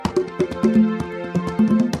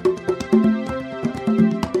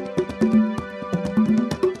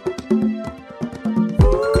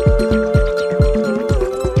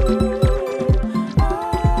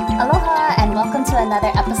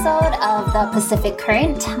Pacific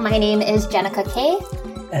Current. My name is Jenica K.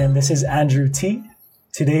 And this is Andrew T.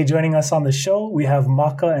 Today, joining us on the show, we have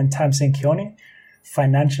Maka and Tamsin Keone,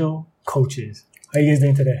 financial coaches. How are you guys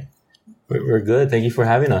doing today? We're good. Thank you for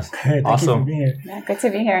having us. Thank awesome. you for being here. Yeah, good to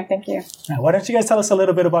be here. Thank you. Why don't you guys tell us a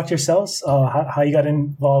little bit about yourselves, how you got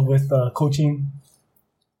involved with coaching,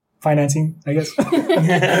 financing, I guess?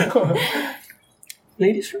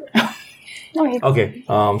 Ladies first. No, Okay.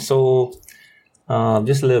 So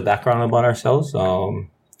just a little background about ourselves.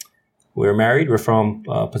 We're married. We're from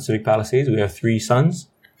Pacific Palisades. We have 3 sons.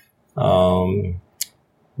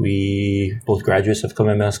 We both graduates of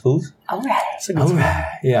Kamehameha schools. all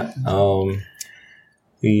right. Yeah.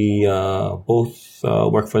 We both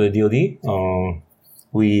work for the DoD.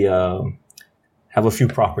 We have a few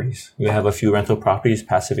properties. We have a few rental properties,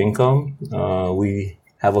 passive income. We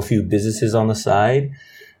have a few businesses on the side.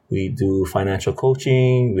 We do financial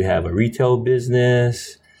coaching. We have a retail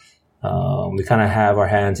business. We kind of have our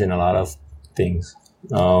hands in a lot of things.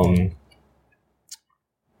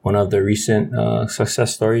 One of the recent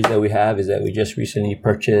success stories that we have is that we just recently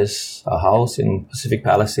purchased a house in Pacific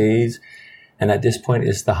Palisades. And at this point,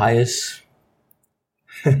 it's the highest,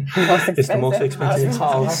 it's the most expensive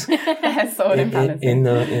house So in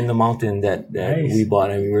the mountain that Nice. we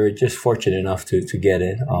bought. And we were just fortunate enough to get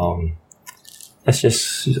it. That's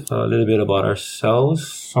just a little bit about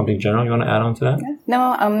ourselves. Something general you want to add on to that?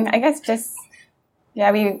 No, I guess just,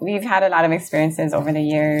 we've had a lot of experiences over the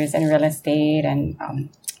years in real estate and,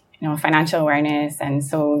 financial awareness. And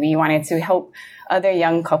so we wanted to help other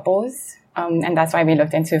young couples. And that's why we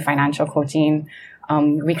looked into financial coaching.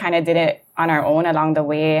 We kind of did it on our own along the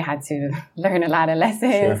way, had to learn a lot of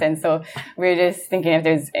lessons. Sure. And so we're just thinking if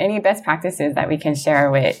there's any best practices that we can share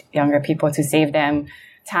with younger people to save them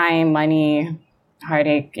time, money,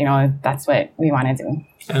 heartache, that's what we want to do.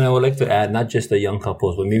 And I would like to add, not just the young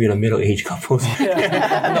couples, but maybe the middle-aged couples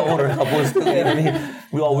and the older couples too. I mean,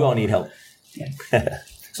 we all need help. Yeah.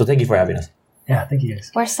 So thank you for having us. Yeah, thank you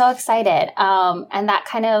guys. We're so excited. And that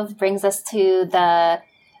kind of brings us to the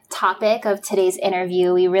topic of today's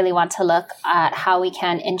interview. We really want to look at how we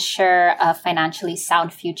can ensure a financially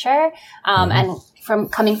sound future. And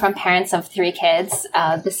coming from parents of 3 kids,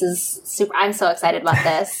 this is super. I'm so excited about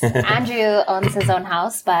this. Andrew owns his own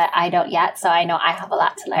house, but I don't yet. So I know I have a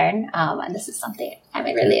lot to learn. And this is something I'm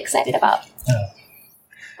really excited about.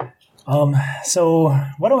 So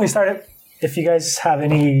why don't we start it? If you guys have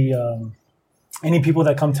any people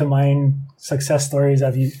that come to mind, success stories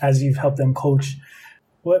as you've helped them coach,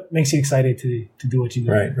 what makes you excited to do what you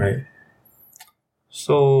do? Right.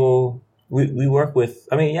 So we work with,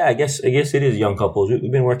 I guess it is young couples.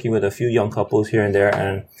 We've been working with a few young couples here and there.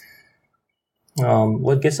 And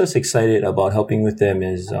what gets us excited about helping with them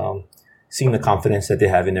is seeing the confidence that they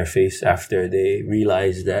have in their face after they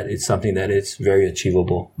realize that it's something that it's very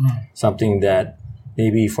achievable. Something that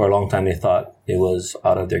maybe for a long time they thought it was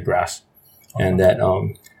out of their grasp. And that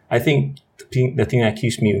I think the thing that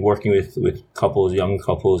keeps me working with couples, young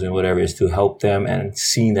couples and whatever, is to help them and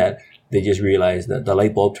seeing that they just realize that the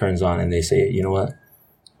light bulb turns on and they say, you know what,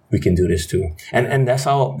 we can do this too. And that's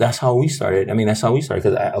how we started. That's how we started,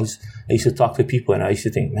 because I used to talk to people and I used to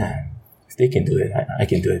think, man, if they can do it, I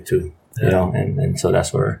can do it too. Yeah. And so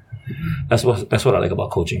that's what I like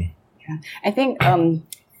about coaching. Yeah. I think,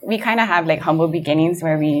 we kind of have humble beginnings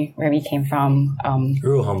where we came from.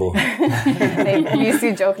 Real humble. We used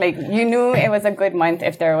to joke, you knew it was a good month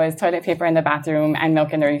if there was toilet paper in the bathroom and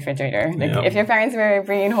milk in the refrigerator. If your parents were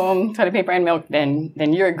bringing home toilet paper and milk, then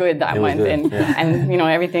you're good that month. Good. And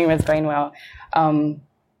everything was going well. Some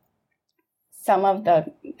of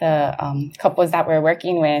the couples that we're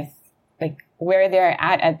working with, where they're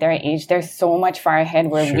at their age, they're so much far ahead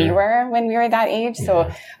where we were when we were that age. Yeah.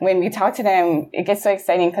 So when we talk to them, it gets so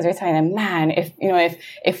exciting because we're telling them, man,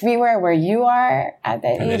 if we were where you are at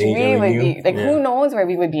that age, we would be who knows where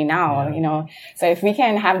we would be now, So if we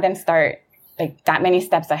can have them start that many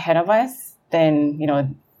steps ahead of us, then,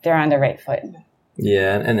 they're on the right foot.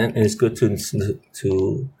 Yeah. And it's good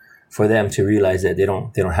for them to realize that they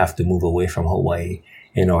don't have to move away from Hawaii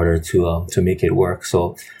in order to make it work.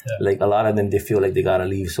 So a lot of them, they feel like they gotta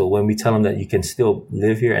leave. So when we tell them that you can still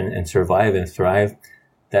live here and survive and thrive,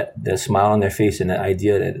 that the smile on their face and the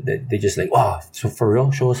idea that they just wow, so for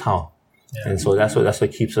real, show us how. Yeah. And so that's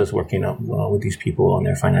what keeps us working up with these people on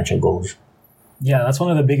their financial goals. Yeah, that's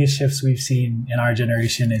one of the biggest shifts we've seen in our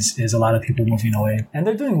generation is a lot of people moving away. And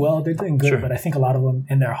they're doing well, they're doing good, sure. But I think a lot of them,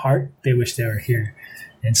 in their heart, they wish they were here.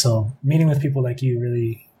 And so meeting with people like you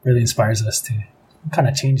really, really inspires us to kind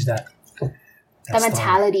of change that. the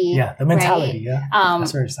mentality. Yeah, the mentality. Right? Yeah,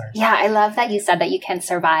 that's where it starts. Yeah, I love that you said that you can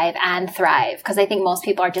survive and thrive, because I think most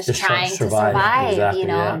people are just trying to survive. Exactly, you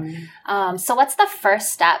know. So what's the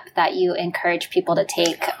first step that you encourage people to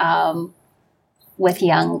take with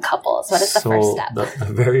young couples? What is the first step?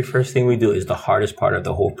 The very first thing we do is the hardest part of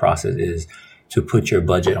the whole process is to put your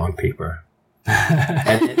budget on paper.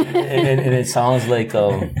 and it sounds like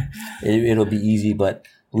it'll be easy, but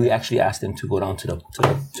we actually ask them to go down to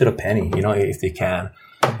the penny, you know, if they can.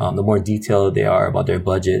 The more detailed they are about their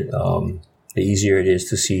budget, the easier it is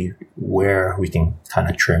to see where we can kind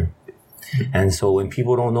of trim. And so when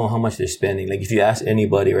people don't know how much they're spending, like if you ask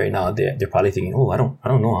anybody right now, they're probably thinking, oh, I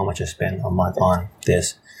don't know how much I spend a month on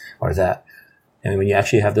this or that. And when you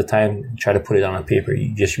actually have the time to try to put it on paper,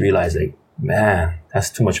 you just realize, like, man, that's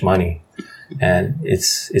too much money. And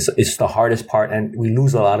it's the hardest part, and we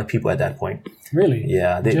lose a lot of people at that point. Really?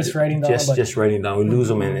 Yeah. Just writing down. Just writing down. We lose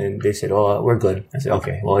them, and they said, "Oh, we're good." I said,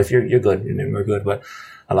 "Okay, well, if you're good, then we're good." But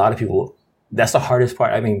a lot of people, that's the hardest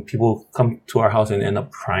part. I mean, people come to our house and end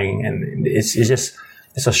up crying, and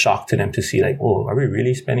it's a shock to them to see, like, oh, are we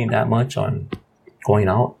really spending that much on going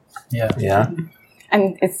out? Yeah. Yeah.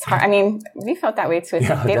 And it's hard. I mean, we felt that way too. It's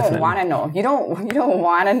like they don't want to know. You don't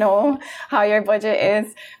want to know how your budget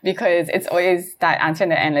is, because it's always that answer in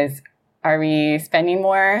the end is, are we spending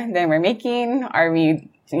more than we're making? Are we,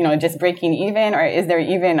 just breaking even? Or is there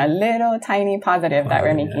even a little tiny positive that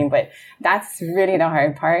we're making? But that's really the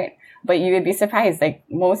hard part. But you would be surprised. Like,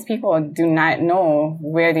 most people do not know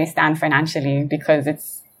where they stand financially, because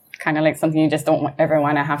it's kind of like something you just don't ever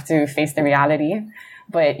want to have to face the reality.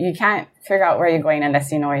 But you can't figure out where you're going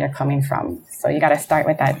unless you know where you're coming from. So you got to start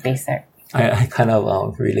with that basic. I kind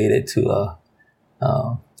of relate it to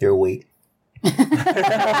your weight. And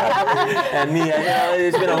me, I know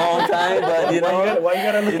it's been a long time, but why you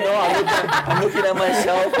gotta look I'm looking at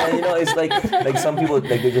myself, and it's like some people,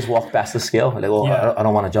 like, they just walk past the scale, like, oh, yeah. I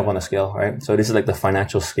don't want to jump on the scale, right? So this is like the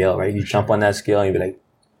financial scale, right? You jump on that scale and you be like,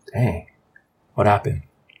 dang, what happened?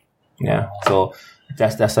 Yeah. So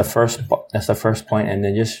that's the first point, and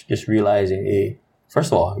then just realizing, hey,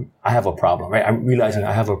 first of all, I have a problem, right? I'm realizing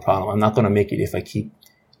I have a problem. I'm not going to make it if I keep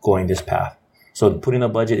going this path. So putting a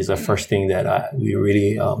budget is the first thing that we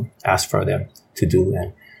really ask for them to do,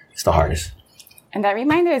 and it's the hardest. And that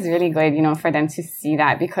reminder is really good, for them to see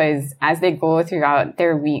that, because as they go throughout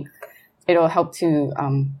their week, it'll help to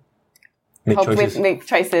make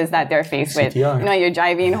choices that they're faced with. You're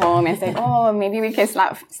driving home and say, oh, maybe we can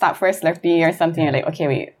stop for a Slurpee or something. You're like, okay,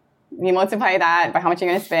 wait, you multiply that by how much you're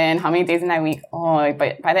going to spend, how many days in that week. Oh,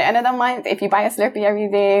 but by the end of the month, if you buy a Slurpee every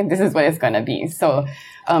day, this is what it's going to be. So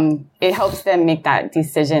it helps them make that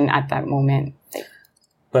decision at that moment.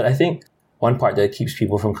 But I think one part that keeps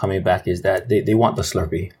people from coming back is that they want the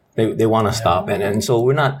Slurpee. They want to stop. And so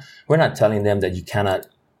we're not telling them that you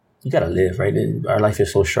gotta live, right? Our life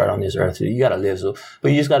is so short on this earth. You gotta live. So,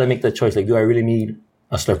 but you just gotta make the choice. Like, do I really need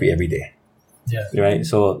a Slurpee every day? Yeah. Right.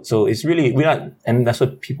 So it's really, and that's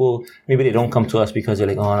what people, maybe they don't come to us because they're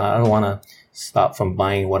like, oh, I don't want to stop from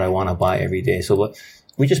buying what I want to buy every day. So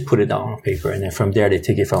we just put it down on paper, and then from there they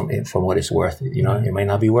take it from what it's worth. It might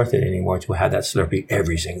not be worth it anymore to have that Slurpee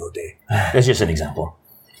every single day. That's just an example.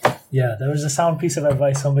 Yeah, there was a sound piece of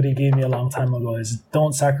advice somebody gave me a long time ago, is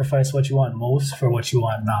don't sacrifice what you want most for what you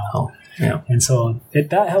want now. Oh, yeah. And so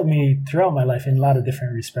that helped me throughout my life in a lot of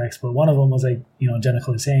different respects. But one of them was, like, Jenica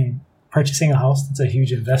was saying, purchasing a house, that's a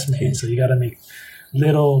huge investment. And so you got to make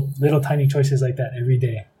little tiny choices like that every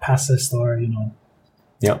day. Pass the store,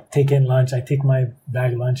 Yep. Take in lunch. I take my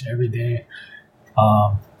bag lunch every day,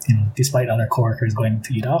 despite other coworkers going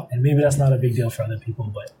to eat out. And maybe that's not a big deal for other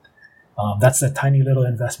people, but that's the tiny little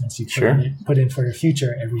investments you put in for your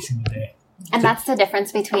future every single day. And that's the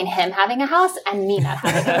difference between him having a house and me not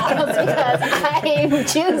having a house, because I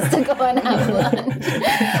choose to go and have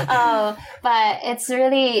lunch. But it's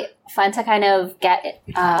really fun to kind of get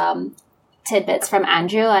tidbits from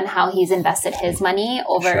Andrew on how he's invested his money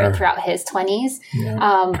throughout his 20s.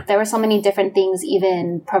 Yeah. There were so many different things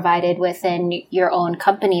even provided within your own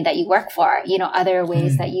company that you work for, other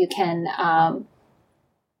ways that you can,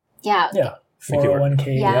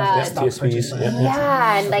 401k. And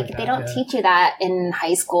like they don't teach you that in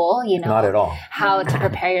high school, Not at all. How to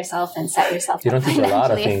prepare yourself and set yourself up. You don't teach a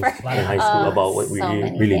lot of things in high school about what we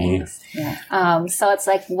really need. Yeah. So it's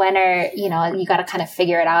like, when you got to kind of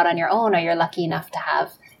figure it out on your own, or you're lucky enough to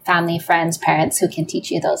have, family, friends, parents who can teach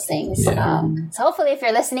you those things. Yeah. So hopefully if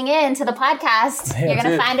you're listening in to the podcast, you're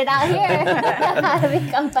going to find it out here. How to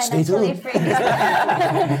become financially free.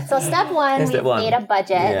 So step one, we made a budget.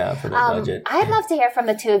 Yeah, for the budget. I'd love to hear from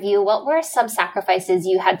the two of you. What were some sacrifices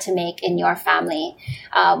you had to make in your family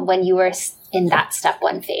when you were in that step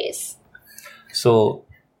one phase? So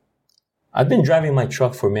I've been driving my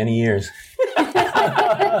truck for many years.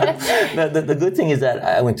 The good thing is that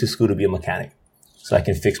I went to school to be a mechanic, so I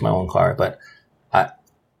can fix my own car. But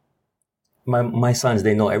my sons,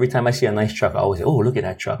 they know every time I see a nice truck, I always say, "Oh, look at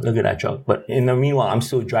that truck! Look at that truck!" But in the meanwhile, I'm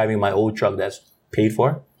still driving my old truck that's paid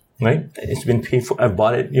for. Right? It's been paid for. I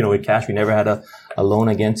bought it, with cash. We never had a loan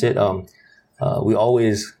against it.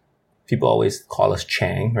 People always call us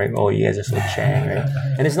Chang, right? Oh, you guys are so Chang, right?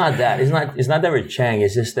 And it's not that. It's not that we're Chang.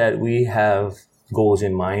 It's just that we have goals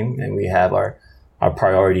in mind and we have our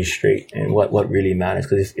priorities straight and what really matters.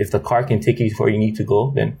 Because if the car can take you to where you need to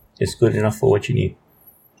go, then it's good enough for what you need.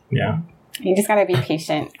 Yeah. You just gotta be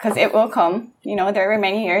patient because it will come. There were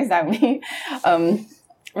many years that we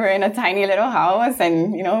were in a tiny little house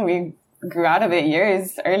and, we grew out of it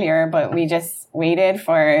years earlier, but we just waited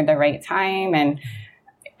for the right time. And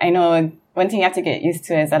I know one thing you have to get used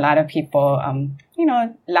to is a lot of people,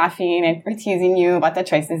 laughing and teasing you about the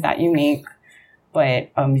choices that you make. But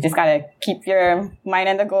you just gotta keep your mind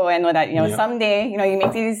on the go and know that, someday, you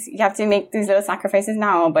have to make these little sacrifices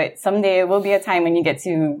now, but someday it will be a time when you get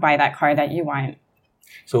to buy that car that you want.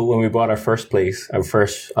 So when we bought our first place, it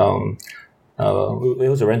was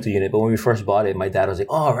a rental unit, but when we first bought it, my dad was like,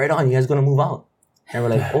 "Oh, right on, you guys gonna move out." And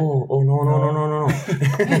we're like, oh, no.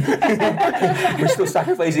 We're still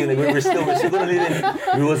sacrificing. Like we're still going to live in.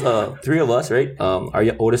 It was 3 of us, right? Our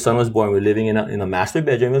oldest son was born. We were living in a master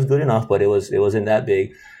bedroom. It was good enough, but it wasn't that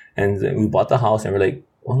big. And then we bought the house, and we're like,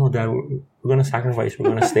 "Oh no, Dad, we're going to sacrifice. We're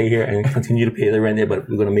going to stay here and continue to pay the rent there, but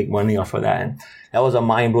we're going to make money off of that." And that was a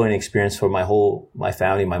mind blowing experience for my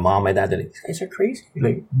family, my mom, my dad. They're like, "These guys are crazy."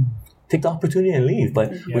 Like, take the opportunity and leave.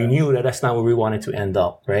 But we knew that that's not where we wanted to end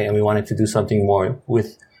up, right? And we wanted to do something more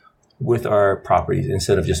with our properties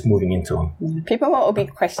instead of just moving into them. People will be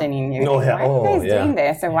questioning you. Why are you guys doing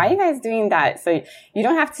this? Or why are you guys doing that? So you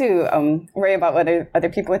don't have to worry about what other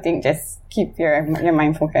people think. Just keep your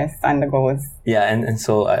mind focused on the goals. Yeah, and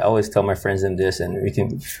so I always tell my friends in this, and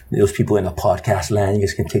those people in the podcast land, you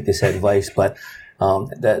guys can take this advice, but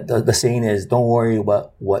the saying is, don't worry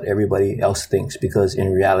about what everybody else thinks, because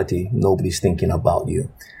in reality, nobody's thinking about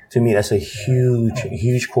you. To me, that's a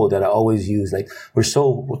huge quote that I always use. Like, we're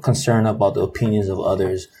so concerned about the opinions of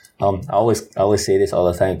others. I always say this all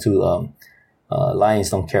the time too.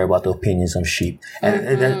 Lions don't care about the opinions of sheep.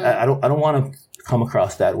 And I don't want to come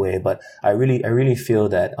across that way, but I really feel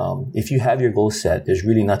that, if you have your goals set, there's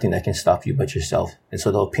really nothing that can stop you but yourself. And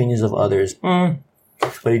so the opinions of others,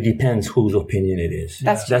 but it depends whose opinion it is.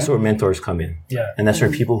 That's where mentors come in. Yeah. And that's where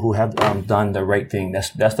people who have done the right thing, that's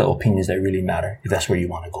the opinions that really matter, if that's where you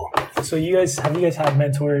want to go. So have you guys had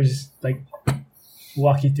mentors like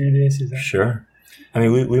walk you through this? Sure. I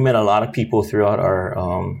mean, we met a lot of people throughout our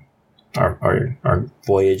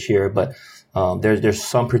voyage here, but there's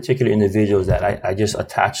some particular individuals that I just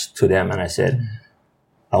attached to them, and I said,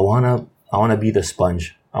 I wanna be the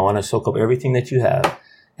sponge. I wanna soak up everything that you have.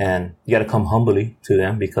 And you got to come humbly to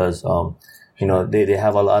them because, they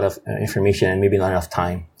have a lot of information and maybe not enough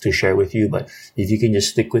time to share with you. But if you can just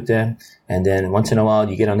stick with them, and then once in a while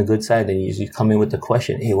you get on the good side, then you come in with the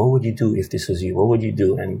question, "Hey, what would you do if this was you? What would you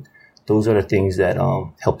do?" And those are the things that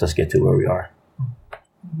helped us get to where we are.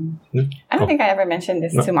 I don't think I ever mentioned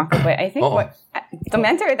this to Maka, but I think the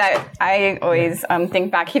mentor that I always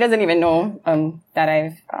think back, he doesn't even know that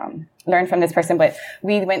I've learned from this person, but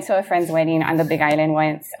we went to a friend's wedding on the Big Island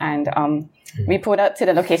once, and we pulled up to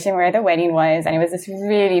the location where the wedding was, and it was this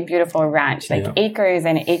really beautiful ranch, acres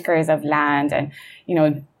and acres of land, and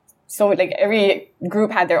so like every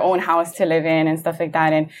group had their own house to live in and stuff like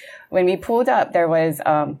that. And when we pulled up, there was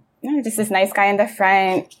just this nice guy in the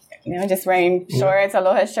front, just wearing shorts,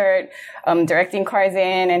 aloha shirt, directing cars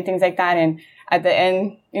in and things like that. And at the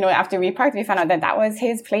end, after we parked, we found out that was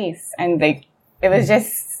his place. And it was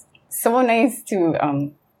just so nice to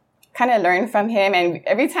kind of learn from him. And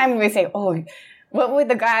every time we would say, "Oh, what would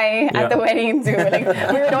the guy at the wedding do?" Like,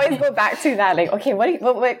 we would always go back to that. Like, okay,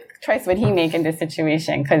 what choice would he make in this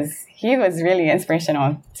situation? Because he was really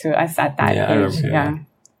inspirational to us at that age.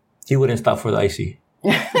 He wouldn't stop for the icy.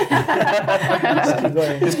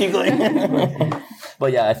 Just keep going.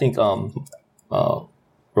 But yeah, I think role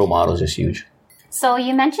models is huge. So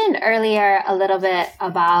you mentioned earlier a little bit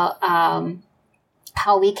about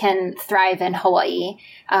how we can thrive in Hawaii.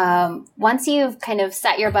 Once you've kind of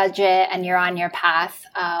set your budget and you're on your path,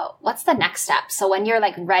 what's the next step? So when you're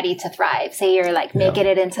like ready to thrive, say you're like making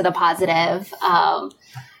it into the positive,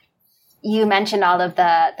 you mentioned all of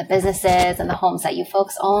the businesses and the homes that you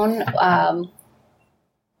folks own. How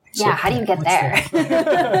do you get there?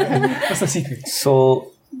 What's the secret?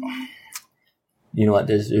 So, you know what?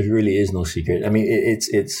 There really is no secret. I mean,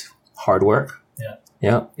 it's hard work.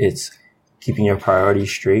 Yeah. It's keeping your priorities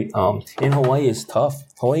straight. In Hawaii, it's tough.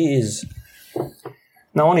 Hawaii is,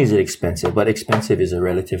 not only is it expensive, but expensive is a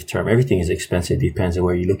relative term. Everything is expensive, depends on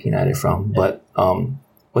where you're looking at it from. Yeah. But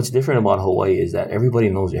what's different about Hawaii is that everybody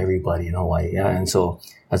knows everybody in Hawaii. Yeah. And so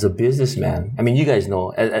as a businessman, I mean, you guys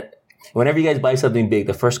know, whenever you guys buy something big,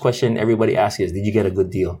 the first question everybody asks is, did you get a good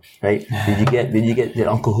deal? Right? Did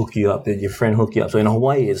uncle hook you up? Did your friend hook you up? So in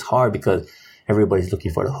Hawaii, it's hard because everybody's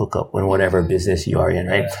looking for the hookup in whatever business you are in,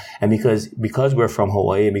 right? Yeah. And because we're from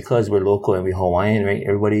Hawaii, and because we're local and we're Hawaiian, right?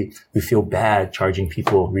 We feel bad charging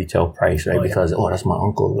people retail price, right? Because, that's my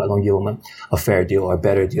uncle. I'm going to give him a fair deal or a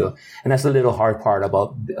better deal. And that's the little hard part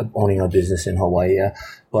about owning a business in Hawaii. Yeah?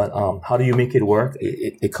 But how do you make it work?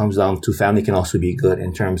 It comes down to family can also be good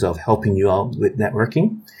in terms of helping you out with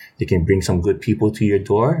networking. They can bring some good people to your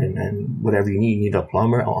door and whatever you need a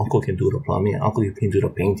plumber. Uncle can do the plumbing. Uncle can do the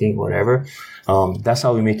painting, whatever. That's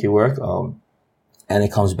how we make it work. And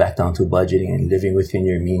it comes back down to budgeting and living within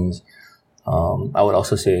your means. I would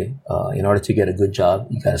also say, in order to get a good job,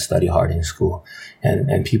 you got to study hard in school.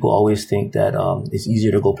 And people always think that, it's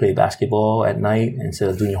easier to go play basketball at night instead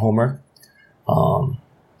of doing your homework.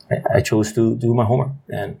 I chose to do my homework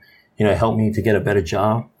and, it helped me to get a better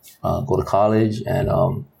job, go to college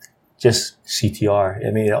and, just CTR. I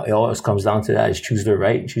mean, it always comes down to that is choose the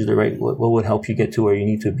right. What would help you get to where you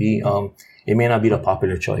need to be? It may not be the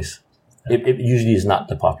popular choice. It usually is not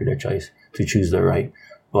the popular choice to choose the right.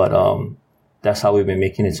 But, that's how we've been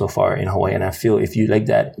making it so far in Hawaii. And I feel if you like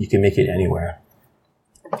that, you can make it anywhere.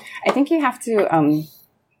 I think you have to,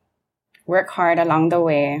 work hard along the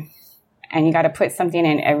way. And you got to put something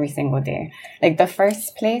in every single day. Like the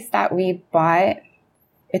first place that we bought,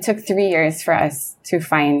 it took 3 years for us to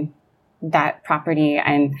find that property.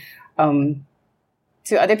 And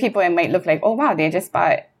to other people, it might look like, oh, wow, they just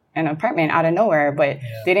bought an apartment out of nowhere. But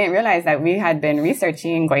they didn't realize that we had been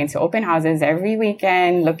researching, going to open houses every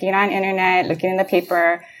weekend, looking on internet, looking in the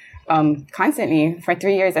paper, constantly for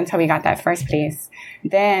 3 years until we got that first place.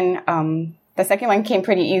 Then the second one came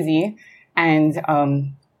pretty easy. And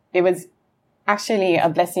it was actually a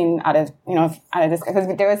blessing out of this,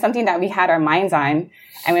 because there was something that we had our minds on.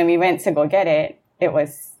 And when we went to go get it, it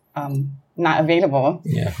was not available.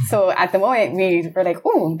 Yeah. So at the moment we were like,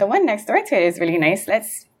 oh, the one next door to it is really nice.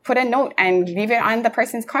 Let's put a note and leave it on the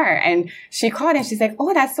person's car. And she called and she's like,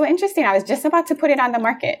 oh, that's so interesting. I was just about to put it on the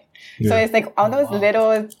market. Yeah. So it's like all those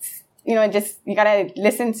little, just, you gotta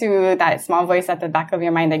listen to that small voice at the back of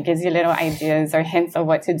your mind that gives you little ideas or hints of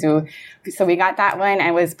what to do. So we got that one and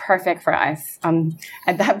it was perfect for us.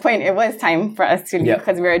 At that point, it was time for us to leave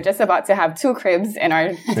because we were just about to have 2 cribs in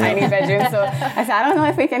our tiny bedroom. So I said, I don't know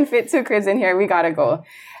if we can fit 2 cribs in here. We gotta go.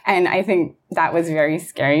 And I think that was very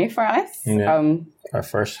scary for us. Yeah. Our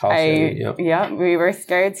first house. We were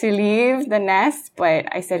scared to leave the nest, but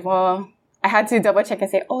I said, well, I had to double check and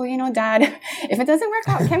say, oh, Dad, if it doesn't work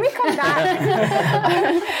out, can we come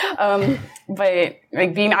back? But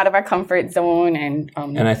like being out of our comfort zone and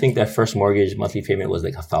I think that first mortgage monthly payment was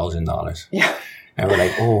like $1,000. Yeah. And we're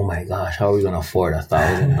like, oh my gosh, how are we going to afford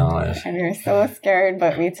 $1,000? And we were so scared,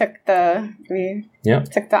 but we took the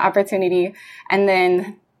opportunity. And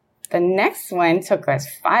then the next one took us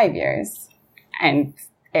 5 years and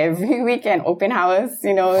every weekend open house,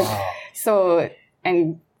 Wow. So,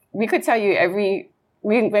 and we could tell you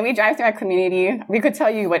when we drive through our community, we could tell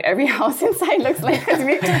you what every house inside looks like because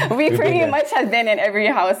we pretty much have been in every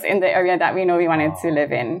house in the area that we know we wanted to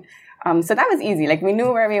live in. So that was easy. Like we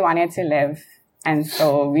knew where we wanted to live. And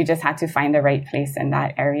so we just had to find the right place in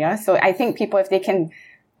that area. So I think people, if they can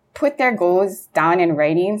put their goals down in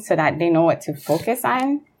writing so that they know what to focus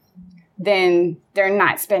on, then they're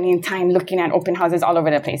not spending time looking at open houses all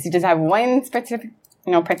over the place. You just have one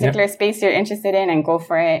particular space you're interested in and go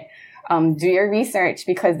for it. Do your research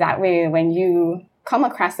because that way when you come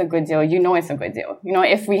across a good deal, it's a good deal.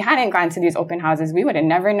 If we hadn't gone to these open houses, we would have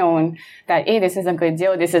never known that, hey, this is a good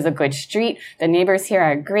deal. This is a good street. The neighbors here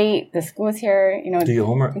are great. The schools here, Do your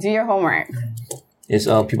homework. Do your homework. It's,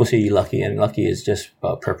 people say you're lucky, and lucky is just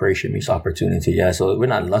preparation meets opportunity. Yeah, so we're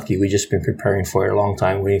not lucky. We've just been preparing for it a long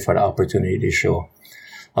time, waiting for the opportunity to show.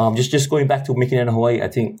 Just going back to making it in Hawaii, I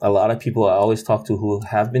think a lot of people I always talk to who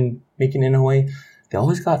have been making it in Hawaii, they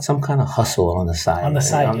always got some kind of hustle on the side. On the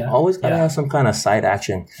side, yeah. Always got to have some kind of side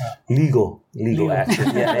action. Legal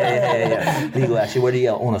action. Yeah. Legal action. Whether you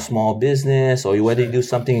own a small business or whether you do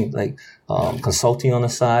something like consulting on the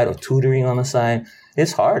side or tutoring on the side.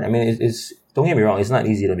 It's hard. I mean, it's don't get me wrong. It's not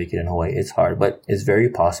easy to make it in Hawaii. It's hard, but it's very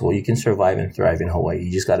possible. You can survive and thrive in Hawaii.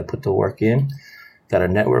 You just got to put the work in. Got to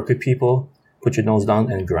network with people. Put your nose down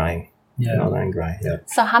and grind. Yeah.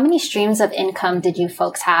 So how many streams of income did you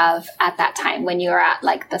folks have at that time when you were at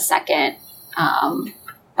like the second,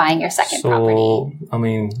 buying your second property? I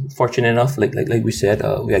mean, fortunate enough, like we said,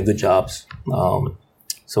 we had good jobs.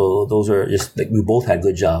 So those are just like we both had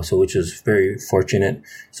good jobs, so which was very fortunate.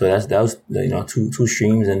 So that was two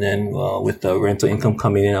streams, and then with the rental income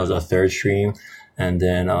coming in, that was our third stream. And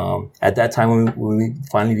then at that time when we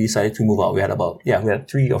finally decided to move out, we had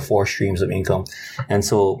 3 or 4 streams of income, and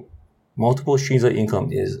so multiple streams of income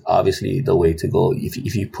is obviously the way to go.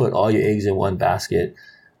 If you put all your eggs in one basket,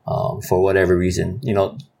 for whatever reason,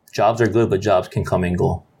 jobs are good, but jobs can come and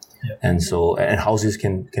go. Yep. And so, and houses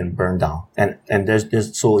can burn down. And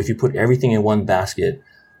there's, so if you put everything in one basket,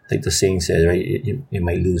 like the saying says, right, you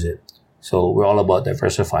might lose it. So we're all about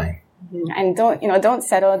diversifying. And don't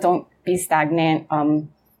settle, don't be stagnant.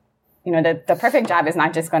 The perfect job is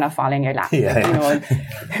not just going to fall in your lap. Yeah.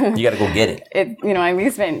 You got to go get it.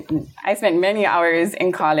 I spent many hours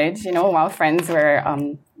in college, while friends were,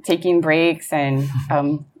 taking breaks and,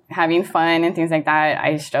 having fun and things like that.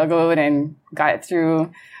 I struggled and got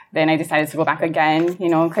through. Then I decided to go back again,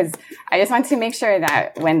 because I just wanted to make sure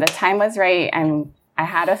that when the time was right and I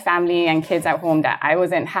had a family and kids at home, that I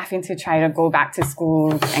wasn't having to try to go back to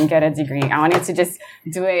school and get a degree. I wanted to just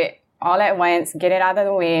do it all at once, get it out of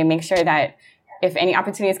the way, make sure that if any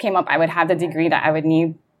opportunities came up, I would have the degree that I would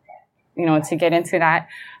need, to get into that.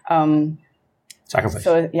 Sacrifice.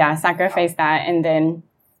 So yeah, sacrifice that. And then,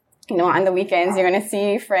 on the weekends, you're going to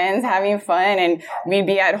see friends having fun, and we'd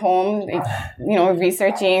be at home,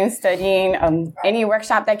 researching, studying, any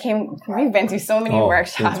workshop that came. We've been through so many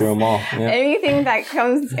workshops. Been through them all. Yeah. Anything that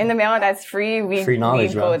comes in the mail that's free, free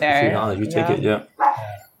knowledge, we go there. Free knowledge, we take it, yeah.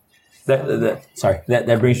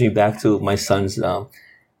 That brings me back to my son's,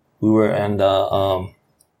 we were in the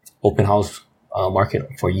open house market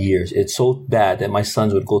for years. It's so bad that my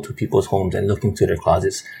sons would go to people's homes and look into their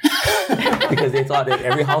closets because they thought that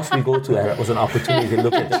every house we go to was an opportunity to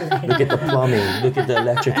look at the plumbing, look at the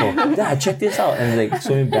electrical. Dad, check this out. And it's like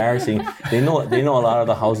so embarrassing. They know a lot of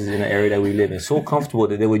the houses in the area that we live in. So comfortable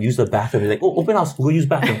that they would use the bathroom. They're like, oh, open house, we'll go use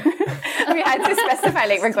bathroom. We had to specify,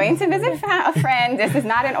 we're going to visit a friend. This is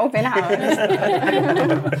not an open house.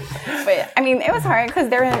 But I mean, it was hard because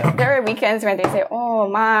there were weekends where they say, "Oh,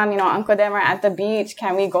 Mom, Uncle them are at the beach.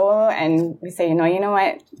 Can we go?" And we say, you know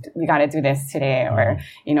what? We got to do this today, or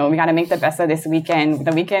we got to make the best of this weekend.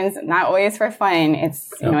 The weekends not always for fun.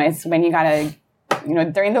 It's it's when you gotta.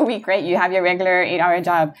 During the week, right? You have your regular 8-hour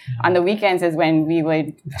job. On the weekends is when we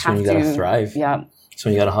would have when you gotta thrive. Yeah. So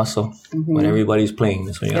you gotta hustle. Mm-hmm. When everybody's playing,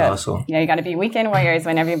 that's when you gotta hustle. Yeah, you gotta be weekend warriors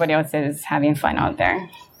when everybody else is having fun out there.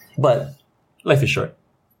 But life is short.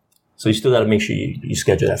 So you still gotta make sure you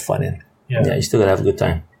schedule that fun in. Yeah, you still gotta have a good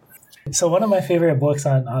time. So one of my favorite books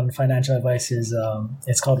on financial advice is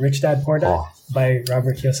it's called Rich Dad Poor Dad by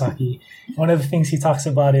Robert Kiyosaki. One of the things he talks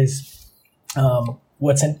about is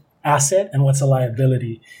what's an asset and what's a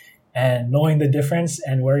liability, and knowing the difference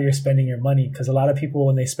and where you're spending your money. Because a lot of people,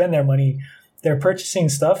 when they spend their money, they're purchasing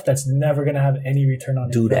stuff that's never going to have any return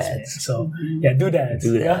on investment. Doodads. So doodads.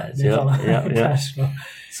 Yeah.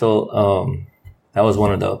 So that was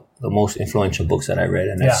one of the most influential books that I read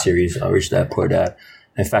in that series, Rich Dad Poor Dad.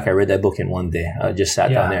 In fact, I read that book in one day. I just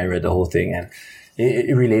sat down there and read the whole thing, and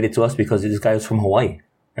it related to us because this guy was from Hawaii,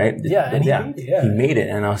 right? He made it,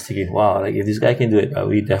 and I was thinking, wow, if this guy can do it,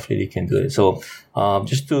 we definitely can do it. So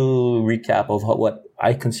just to recap of what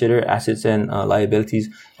I consider assets and liabilities.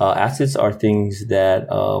 Assets are things that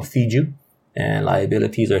feed you, and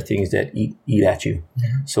liabilities are things that eat at you.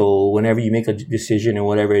 Mm-hmm. So whenever you make a decision and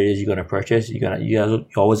whatever it is you're going to purchase, you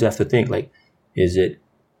always have to think is it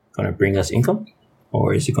going to bring us income,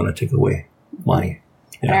 or is it going to take away money?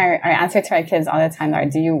 Yeah. Our answer to our kids all the time are,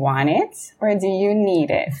 do you want it or do you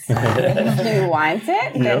need it? If you want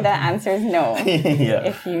it, then the answer is no.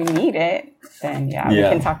 If you need it, then we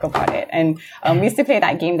can talk about it. And we used to play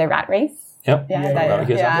that game, the Rat Race. Yep.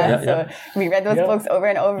 So we read those books over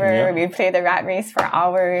and over. Yep. We play the Rat Race for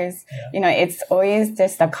hours. Yeah. It's always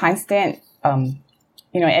just a constant,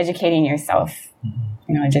 educating yourself.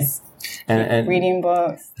 Mm-hmm. Just and reading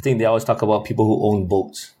books. I think they always talk about people who own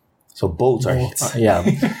boats. So boats are,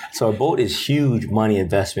 So a boat is huge money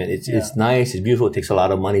investment. It's nice. It's beautiful. It takes a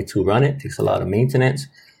lot of money to run it. It takes a lot of maintenance.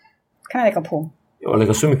 Kind of like a pool. or like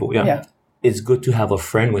a swimming pool. Yeah. Yeah. It's good to have a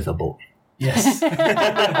friend with a boat. Yes. Or a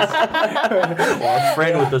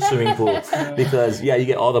friend with a swimming pool, because you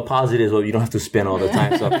get all the positives, but you don't have to spend all the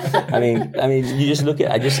time. So I mean, you just look at,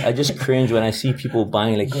 I just cringe when I see people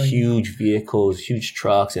buying like huge vehicles, huge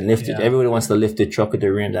trucks, and lifted. Yeah. Everybody wants to lift the truck with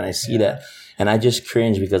the rims, and I see that, and I just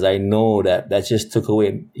cringe because I know that just took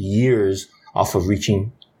away years off of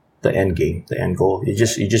reaching the end game, the end goal. It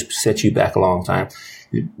just sets you back a long time.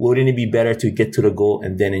 Wouldn't it be better to get to the goal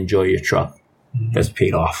and then enjoy your truck that's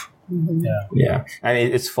paid off? Mm-hmm. Yeah. I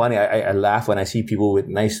mean, it's funny. I laugh when I see people with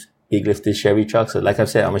nice big lifted Chevy trucks. So like I've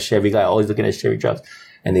said, I'm a Chevy guy, always looking at Chevy trucks,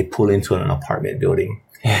 and they pull into an apartment building.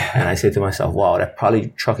 And I say to myself, wow, that probably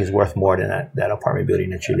truck is worth more than that apartment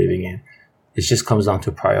building that you're living in. It just comes down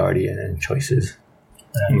to priority and choices.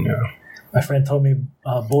 Yeah. My friend told me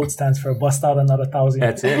BOAT stands for bust out another 1,000.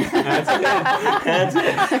 That's it. That's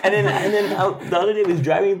it. And then the other day I was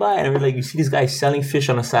driving by, and I was like, you see this guy selling fish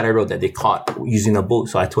on the side of the road that they caught using a boat.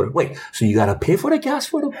 So I told him, wait, so you got to pay for the gas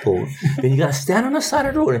for the boat, then you got to stand on the side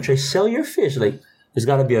of the road and try to sell your fish. Like, there's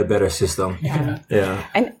got to be a better system. Yeah.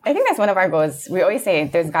 And I think that's one of our goals. We always say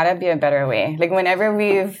there's got to be a better way. Like, whenever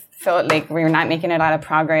we've felt like we're not making a lot of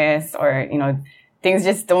progress, or, things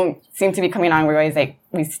just don't seem to be coming on, we're always like,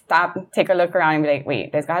 we stop, take a look around and be like,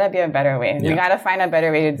 wait, there's gotta be a better way. Yeah. We gotta find a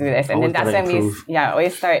better way to do this. And always then that's when we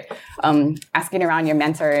always start asking around your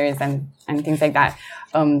mentors and things like that.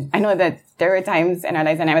 I know that there were times in our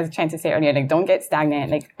lives, and I was trying to say earlier, like, don't get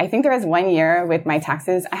stagnant. Like, I think there was one year with my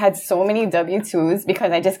taxes, I had so many W-2s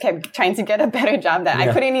because I just kept trying to get a better job that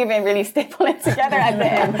I couldn't even really staple it together at the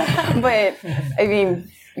end. But I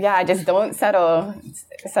mean, just don't settle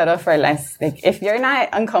for less. Like, if you're not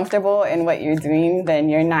uncomfortable in what you're doing, then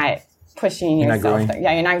you're not pushing yourself.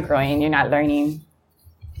 You're not growing. You're not learning.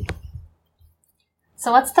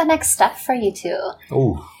 So what's the next step for you two?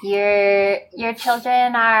 Oh, your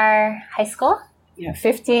children are high school? Yeah,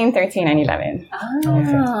 15, 13, and 11.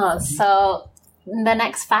 Oh, so in the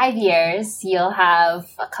next 5 years, you'll have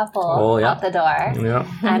a couple out the door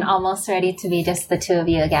and almost ready to be just the two of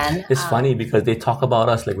you again. It's funny because they talk about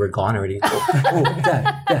us like we're gone already.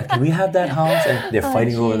 Dad, can we have that house? And they're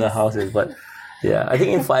fighting over the houses. But yeah, I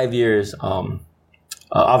think in 5 years,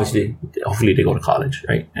 obviously, hopefully they go to college,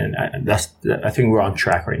 right? And I think we're on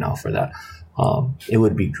track right now for that. It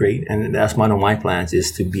would be great. And that's one of my plans,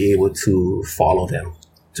 is to be able to follow them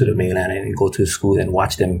to the mainland and go to school and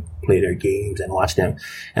watch them play their games and watch them.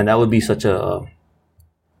 And that would be such an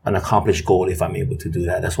accomplished goal if I'm able to do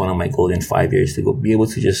that. That's one of my goals in 5 years, to be able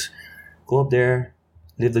to just go up there,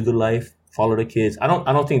 live the good life, follow the kids. I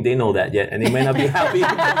don't think they know that yet, and they might not be happy.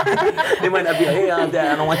 They might not be like, hey, Dad,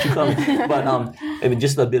 I don't want you coming. But I mean,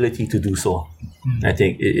 just the ability to do so, I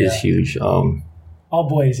think it is huge. All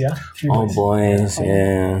boys, yeah? All boys,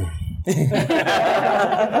 yeah.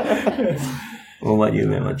 What about you,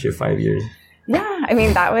 man? What's your 5 years? Yeah, I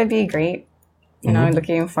mean, that would be great.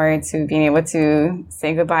 Looking forward to being able to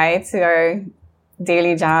say goodbye to our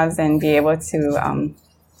daily jobs and be able to,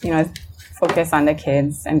 focus on the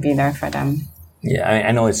kids and be there for them. Yeah,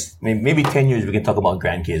 I know it's maybe 10 years we can talk about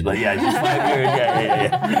grandkids, but yeah, just 5 years. Yeah.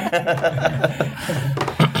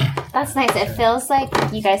 That's nice. It feels like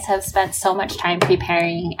you guys have spent so much time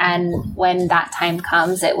preparing, and when that time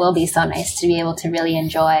comes, it will be so nice to be able to really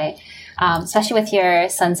enjoy, especially with your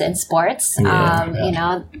sons in sports.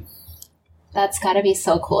 That's got to be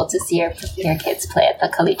so cool to see your kids play at the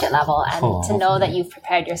collegiate level, and to know that you've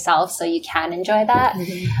prepared yourself so you can enjoy that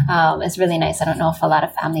is really nice. I don't know if a lot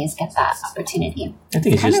of families get that opportunity. I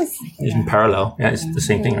think it's just in parallel. Yeah, it's the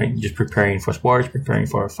same thing, right? Just preparing for sports, preparing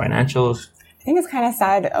for financials. I think it's kind of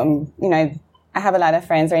sad. I have a lot of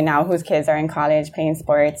friends right now whose kids are in college playing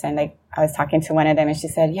sports, and like, I was talking to one of them and she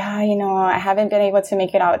said, I haven't been able to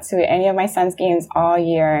make it out to any of my son's games all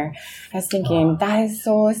year. I was thinking, that is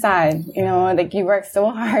so sad. Like, you work so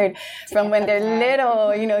hard from when they're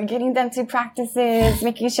little, getting them to practices,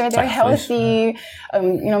 making sure they're healthy,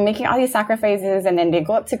 making all these sacrifices, and then they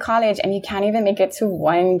go up to college and you can't even make it to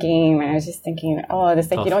one game. And I was just thinking,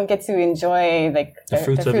 it's like you don't get to enjoy like the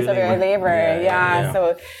fruits of your labor. Yeah.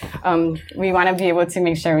 So we want to be able to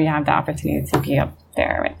make sure we have the opportunity to be up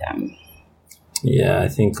there with them. Yeah, I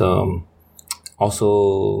think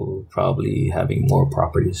also probably having more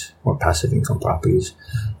properties, more passive income properties.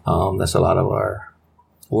 That's a lot of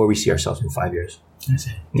where we see ourselves in 5 years. I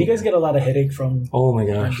see. Do you guys get a lot of headache from? Oh my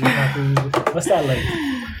gosh! What's that like?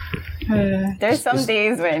 There's some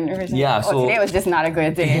days when we're just, Yeah, so- today was just not a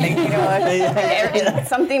good day. Like,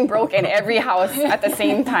 something broke in every house at the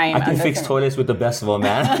same time. I can fix toilets with the best of them,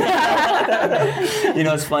 man.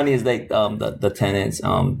 It's funny is like the tenants,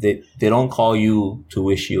 they don't call you to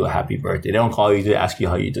wish you a happy birthday. They don't call you to ask you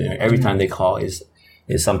how you're doing. Every time they call is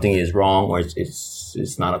something is wrong or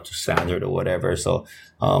it's not up to standard or whatever. So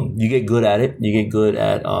you get good at it. You get good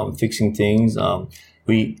at fixing things.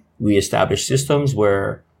 We establish systems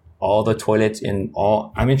where all the toilets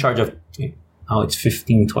I'm in charge of. Oh, it's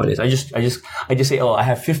 15 toilets. I just say, I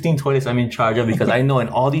have 15 toilets I'm in charge of because I know in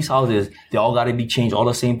all these houses, they all got to be changed, all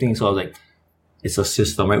the same thing. So I was like, it's a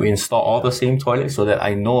system, right? We install all the same toilets so that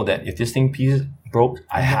I know that if this thing piece broke,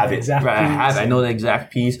 I have it. Right? I know the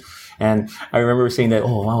exact piece. And I remember saying that,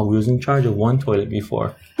 oh, wow, we was in charge of one toilet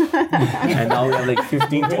before. And now we have like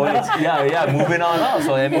 15 toilets. Yeah, moving on up.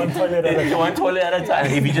 So I mean, one toilet at a time.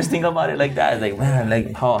 If you just think about it like that, it's like, man,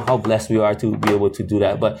 like how blessed we are to be able to do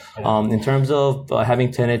that. But in terms of having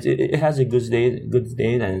tenants, it has a good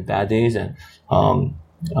days and bad days. And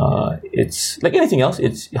it's like anything else.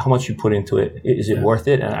 It's how much you put into it. Is it worth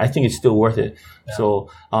it? And I think it's still worth it. Yeah. So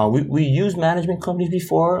we used management companies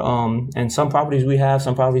before, and some properties we have,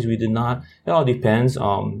 some properties we did not. It all depends.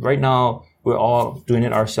 Right now we're all doing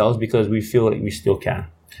it ourselves because we feel like we still can.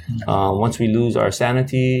 Once we lose our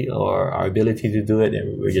sanity or our ability to do it,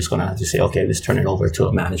 then we're just gonna have to say, okay, let's turn it over to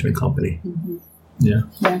a management company. Mm-hmm. Yeah.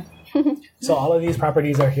 So all of these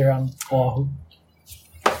properties are here on Oahu.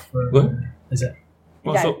 What is it?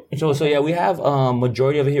 Well, so yeah, we have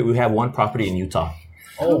majority of it here. We have one property in Utah.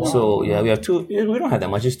 Oh, wow. So yeah, we have two. We don't have that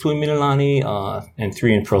much. It's 2 in Mililani, and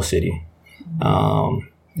 3 in Pro City.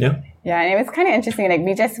 Yeah. Yeah, and it was kind of interesting. Like,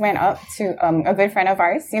 we just went up to a good friend of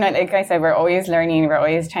ours. Like I said, we're always learning. We're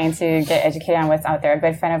always trying to get educated on what's out there. A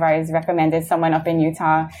good friend of ours recommended someone up in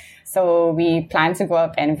Utah. So we planned to go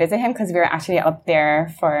up and visit him because we were actually up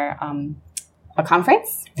there for a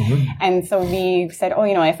conference. Mm-hmm. And so we said,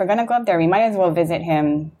 if we're going to go up there, we might as well visit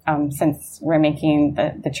him since we're making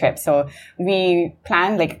the trip. So we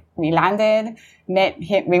planned, we landed, met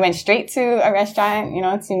him. We went straight to a restaurant,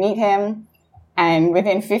 to meet him. And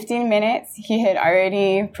within 15 minutes, he had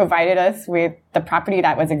already provided us with the property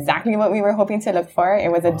that was exactly what we were hoping to look for. It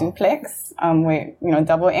was a duplex, with,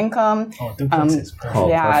 double income. Oh, duplex is perfect.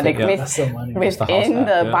 Yeah, perfect. That's so money. Within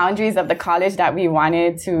the boundaries of the college that we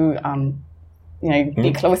wanted to,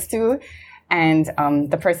 be close to. And,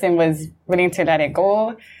 the person was willing to let it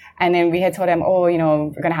go. And then we had told him, we're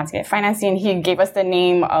going to have to get financing. He gave us the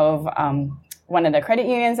name of, one of the credit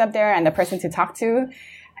unions up there and the person to talk to.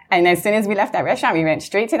 And as soon as we left that restaurant, we went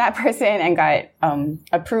straight to that person and got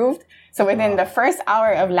approved. So within the first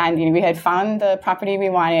hour of landing, we had found the property we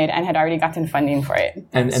wanted and had already gotten funding for it.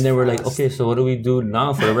 And then we're like, okay, so what do we do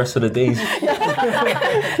now for the rest of the days?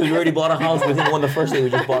 Because we already bought a house within the first day we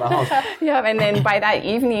just bought a house. Yeah, and then by that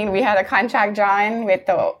evening, we had a contract drawn with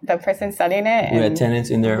the person selling it. We had tenants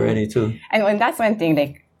in there already too. And that's one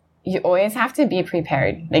thing, you always have to be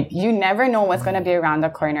prepared. You never know what's going to be around the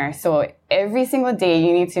corner. So every single day,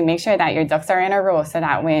 you need to make sure that your ducks are in a row so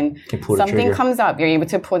that when something comes up, you're able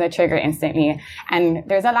to pull the trigger instantly. And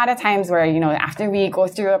there's a lot of times where, after we go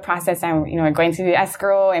through a process and, we're going through the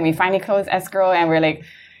escrow and we finally close escrow and we're like,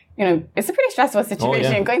 it's a pretty stressful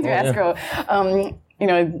situation going through escrow.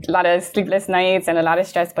 A lot of sleepless nights and a lot of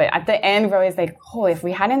stress. But at the end, we're always like, if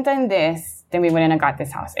we hadn't done this, then we wouldn't have got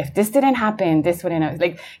this house. If this didn't happen, this wouldn't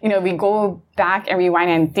have, we go back and rewind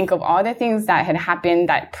and think of all the things that had happened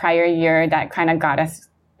that prior year that kind of got us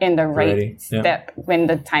in the right step when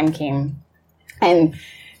the time came. And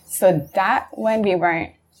so that one we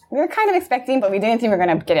were kind of expecting, but we didn't think we were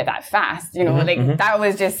going to get it that fast, that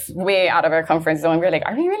was just way out of our comfort zone. We were like,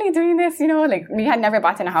 are we really doing this? We had never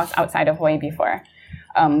bought in a house outside of Hawaii before.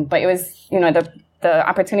 But it was, the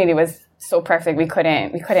opportunity was so perfect. We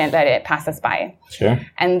couldn't let it pass us by. Sure.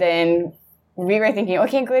 And then we were thinking,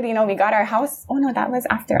 okay, good. We got our house. Oh no, that was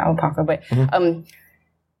after Alpaca. But,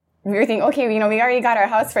 we were thinking, okay, we already got our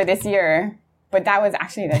house for this year, but that was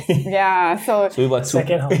actually So we bought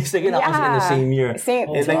second house in the same year.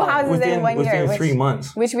 Two houses in 1 year. Within 3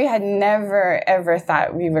 months. Which we had never, ever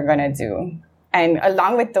thought we were going to do. And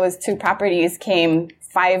along with those 2 properties came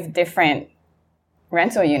 5 different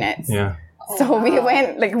rental units. Yeah. So we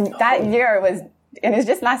went, that year was, and it was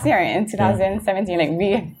just last year in 2017,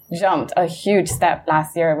 we jumped a huge step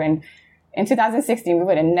last year when in 2016, we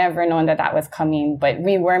would have never known that was coming, but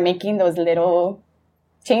we were making those little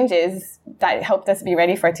changes that helped us be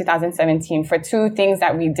ready for 2017 for 2 things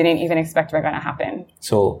that we didn't even expect were going to happen.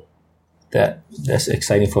 So that's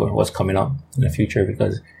exciting for what's coming up in the future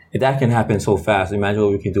because if that can happen so fast, imagine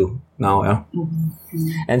what we can do now. Yeah. Mm-hmm.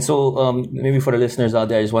 And so, maybe for the listeners out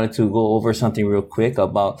there, I just wanted to go over something real quick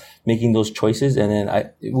about making those choices. And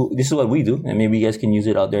then this is what we do, and maybe you guys can use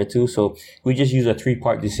it out there too. So we just use a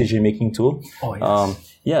 3-part decision-making tool. Oh,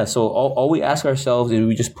 yes. So all we ask ourselves is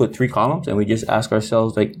we just put 3 columns, and we just ask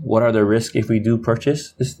ourselves, like, what are the risks if we do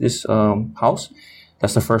purchase this house?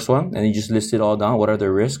 That's the first one. And you just list it all down. What are the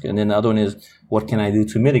risks? And then the other one is, what can I do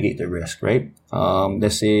to mitigate the risk, right?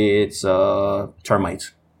 Let's say it's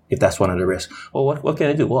termites, if that's one of the risks. Well, what can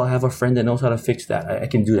I do? Well, I have a friend that knows how to fix that. I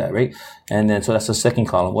can do that, right? And then, so that's the second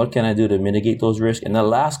column. What can I do to mitigate those risks? And the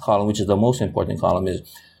last column, which is the most important column, is,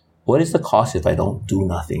 what is the cost if I don't do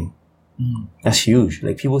nothing? That's huge.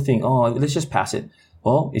 Like, people think, oh, let's just pass it.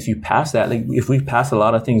 Well, if you pass that, like, if we pass a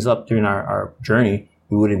lot of things up during our journey,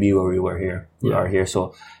 we wouldn't be where we were here. We are here.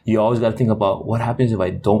 So you always got to think about, what happens if I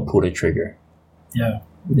don't pull the trigger? Yeah.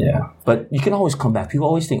 But you can always come back. People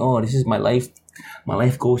always think, oh, this is my life. My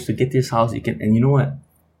life goes to get this house. And you know what?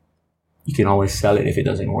 You can always sell it if it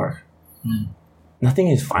doesn't work. Nothing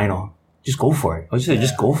is final. Just go for it. I was just say,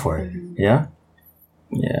 just go for it. Yeah.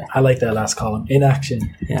 I like that last column,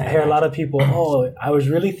 inaction. I hear a lot of people, oh, I was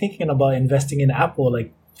really thinking about investing in Apple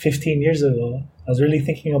like 15 years ago. I was really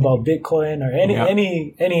thinking about Bitcoin or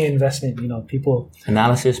any investment, people.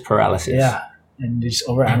 Analysis paralysis. Yeah. And just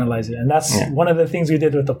overanalyze it. And that's one of the things we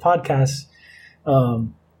did with the podcast.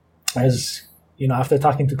 As after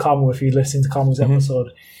talking to Kamu, if you listen to Kamu's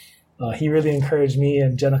episode, he really encouraged me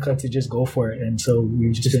and Jenica to just go for it. And so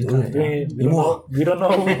we've just been kind of doing it. We don't know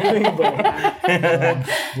what we're doing, but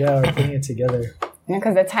we're putting it together.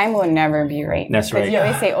 Because the time will never be right. That's right. You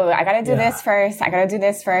always say, oh, I got to do this first. I got to do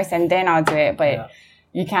this first, and then I'll do it. But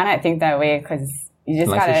you cannot think that way, because you just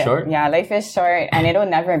got to. Life is short. Yeah, life is short, and it'll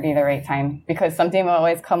never be the right time, because something will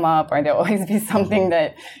always come up, or there'll always be something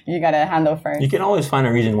that you got to handle first. You can always find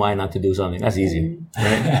a reason why not to do something. That's easy.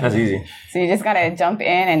 Right? That's easy. So you just got to jump in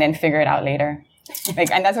and then figure it out later.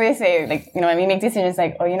 And that's what I say, when we make decisions,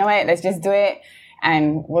 oh, you know what, let's just do it.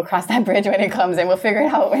 And we'll cross that bridge when it comes, and we'll figure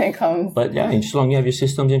it out when it comes. But and just as long as you have your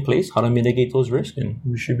systems in place, how to mitigate those risks, and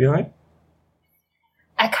you should be all right.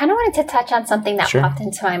 I kind of wanted to touch on something that popped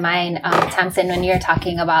into my mind, Tamsin, when you were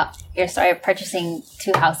talking about your story of purchasing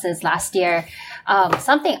 2 houses last year.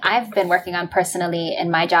 Something I've been working on personally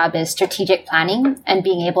in my job is strategic planning and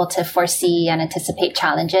being able to foresee and anticipate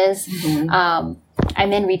challenges.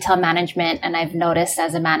 I'm in retail management, and I've noticed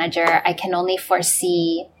as a manager, I can only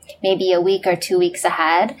foresee maybe a week or 2 weeks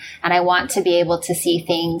ahead. And I want to be able to see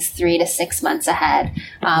things 3 to 6 months ahead,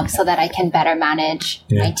 so that I can better manage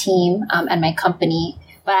my team and my company.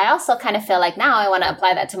 But I also kind of feel like now I want to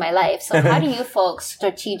apply that to my life. So how do you folks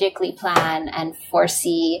strategically plan and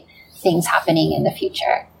foresee things happening in the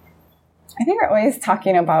future? I think we're always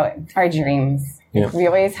talking about our dreams. We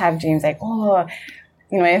always have dreams like, oh,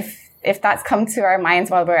 if that's come to our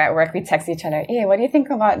minds while we're at work, we text each other, hey, what do you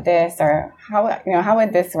think about this? Or how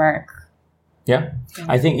would this work? Yeah.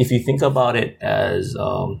 I think if you think about it as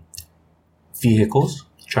vehicles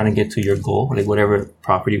trying to get to your goal, like whatever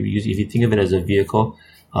property we use, if you think of it as a vehicle,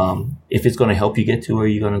 if it's going to help you get to where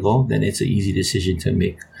you're going to go, then it's an easy decision to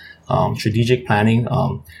make. Strategic planning,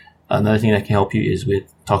 another thing that can help you is with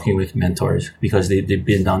talking with mentors, because they've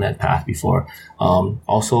been down that path before.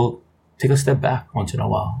 Also, take a step back once in a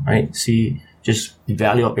while, right? Just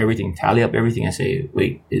tally up everything and say,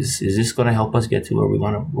 wait, is this going to help us get to where we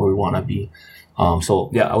want to be?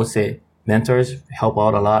 I would say mentors help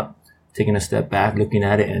out a lot, taking a step back, looking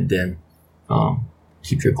at it, and then,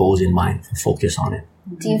 keep your goals in mind and focus on it.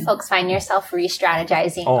 Do you folks find yourself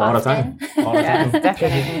re-strategizing all the time? All the time.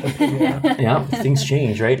 Definitely. Yeah, things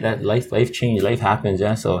change, right? That life changes, life happens,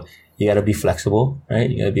 yeah? So you got to be flexible, right?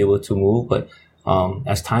 You got to be able to move, but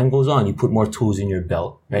as time goes on, you put more tools in your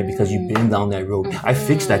belt, right? Because you've been down that road. I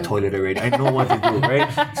fixed that toilet already. I know what to do,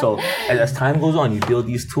 right? So as time goes on, you build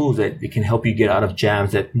these tools that it can help you get out of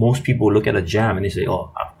jams that most people look at a jam and they say,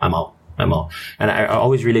 oh, I'm out. And I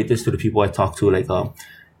always relate this to the people I talk to, like,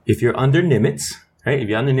 if you're under limits, right? If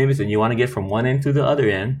you're under limits and you want to get from one end to the other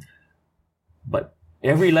end, but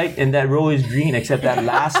every light in that row is green except that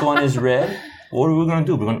last one is red, what are we going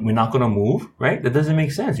to do? We're not going to move, right? That doesn't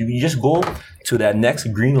make sense. You just go to that next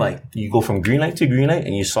green light. You go from green light to green light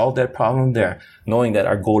and you solve that problem there, knowing that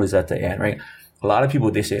our goal is at the end, right? A lot of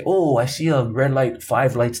people, they say, oh, I see a red light,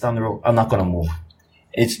 5 lights down the road. I'm not going to move.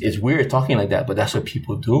 It's weird talking like that, but that's what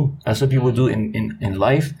people do. That's what people do in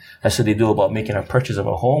life. That's what they do about making a purchase of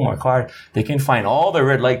a home or a car. They can find all the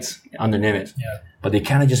red lights on the limit, but they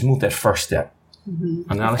kind of just move that first step.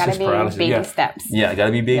 Analysis paralysis. Baby steps. Yeah, it got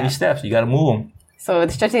to be baby steps. You got to move them. So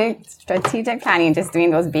the strategic planning, just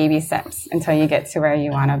doing those baby steps until you get to where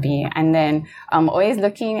you want to be. And then always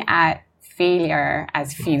looking at failure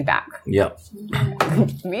as feedback. Yep.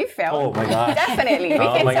 We failed. Oh my God. Definitely. We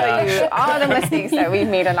can tell you all the mistakes that we've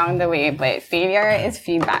made along the way, but failure is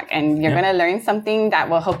feedback, and you're going to learn something that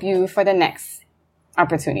will help you for the next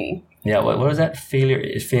opportunity. Yeah. What was that?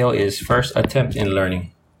 Fail is first attempt in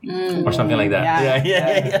learning. Or something like that.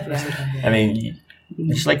 Yeah. I mean,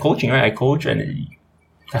 it's like coaching, right? I coach, and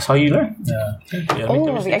that's how you learn.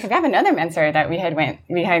 We have another mentor that we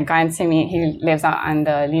had gone to meet. He lives out on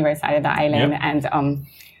the leeward side of the island, and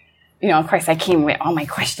of course, I came with all my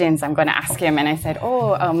questions I'm going to ask him, and I said,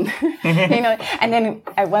 and then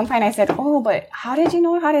at one point I said, but how did you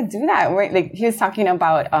know how to do that? Like he was talking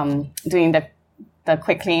about doing the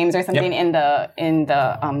quick claims or something in the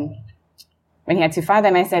when he had to file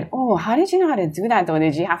them. I said, how did you know how to do that though?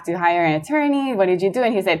 Did you have to hire an attorney? What did you do?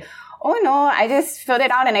 And he said, no, I just filled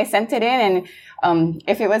it out and I sent it in, and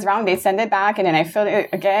if it was wrong, they send it back, and then I filled it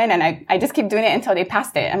again, and I just keep doing it until they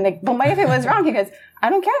passed it. I'm like, but what if it was wrong? He goes,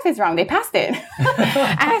 I don't care if it's wrong, they passed it. And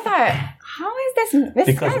I thought, how is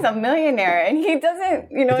this guy's a millionaire and he doesn't,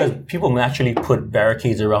 Because people naturally put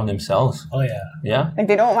barricades around themselves. Oh yeah. Yeah? Like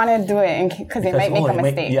they don't want to do it because they might make a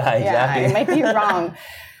mistake. Yeah, exactly. Yeah, it might be wrong.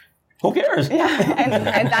 Who cares? Yeah,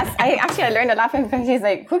 and that's, I learned a lot from him, because he's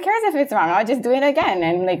like, who cares if it's wrong? I'll just do it again.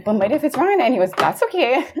 And like, but what if it's wrong? And he was, that's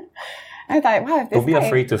okay. I thought, wow. Don't be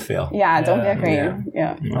afraid to fail. Yeah, don't be afraid.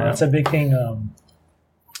 Yeah. That's a big thing.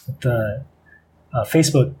 The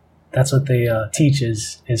Facebook, that's what they teach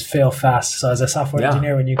is fail fast. So as a software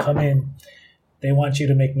engineer, when you come in, they want you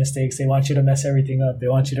to make mistakes. They want you to mess everything up. They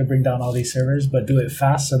want you to bring down all these servers, but do it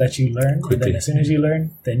fast so that you learn. Quickly. And then as soon as you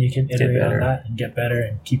learn, then you can iterate on that and get better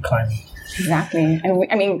and keep climbing. Exactly.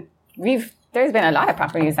 And there's been a lot of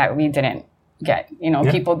properties that we didn't get.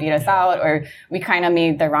 People beat us out, or we kind of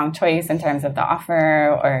made the wrong choice in terms of the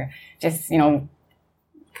offer, or just,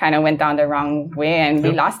 kind of went down the wrong way, and we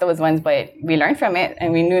lost those ones, but we learned from it,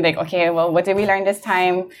 and we knew like, okay, well, what did we learn this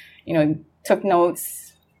time? Took notes.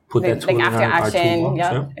 Put that like after action.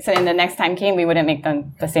 Yeah. So then the next time came, we wouldn't make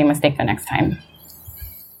the same mistake the next time.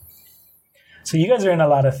 So you guys are in a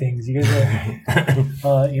lot of things. You guys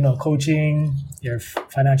are, coaching, your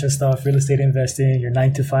financial stuff, real estate investing, your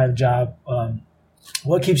 9-to-5 job.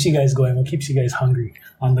 What keeps you guys going? What keeps you guys hungry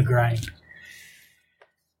on the grind?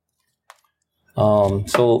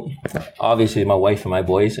 So obviously my wife and my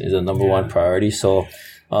boys is the number one priority. So,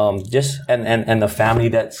 just, and the family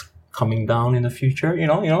that's coming down in the future,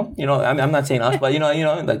 I'm not saying us, but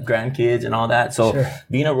the grandkids and all that. So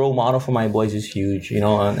being a role model for my boys is huge,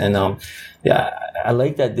 I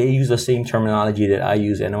like that they use the same terminology that I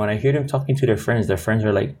use. And when I hear them talking to their friends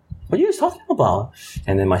are like, what are you guys talking about?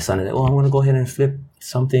 And then my son is like, I'm going to go ahead and flip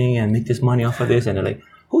something and make this money off of this. And they're like,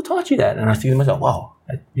 who taught you that? And I think to myself, wow,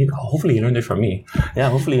 hopefully you learned it from me. Yeah,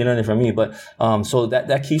 hopefully you learned it from me. But so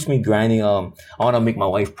that keeps me grinding. I want to make my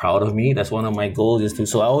wife proud of me. That's one of my goals is to.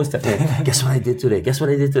 So I always tell her, guess what I did today? Guess what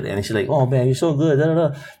I did today? And she's like, oh man, you're so good. Da, da,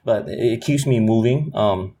 da. But it keeps me moving.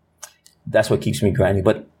 That's what keeps me grinding.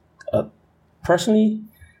 But personally,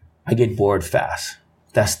 I get bored fast.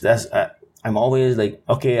 I'm always like,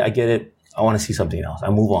 okay, I get it. I want to see something else. I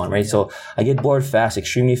move on, right? So I get bored fast,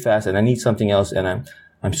 extremely fast, and I need something else. And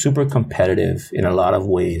I'm super competitive in a lot of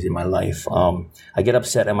ways in my life. I get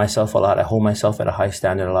upset at myself a lot. I hold myself at a high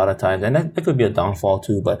standard a lot of times. And that could be a downfall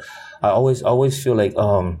too. But I always feel like,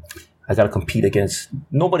 I got to compete against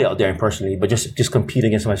nobody out there personally, but just compete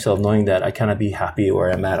against myself, knowing that I cannot be happy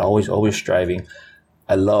where I'm at. Always striving.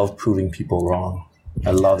 I love proving people wrong.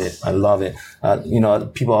 I love it.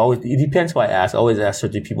 People always, it depends who I ask. I always ask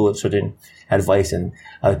certain people certain advice, and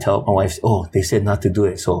I tell my wife, they said not to do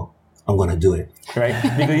it. So I'm going to do it, right?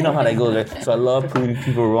 Because you know how that goes, right? So I love proving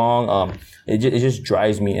people wrong. It just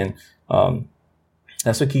drives me, and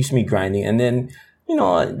that's what keeps me grinding. And then,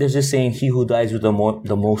 there's this saying, he who dies with the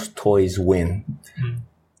most toys win.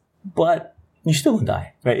 But you still gonna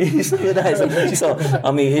die, right? You still gonna die. So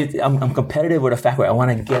I'm competitive with the fact where I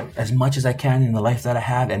want to get as much as I can in the life that I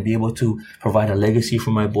have and be able to provide a legacy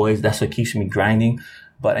for my boys. That's what keeps me grinding.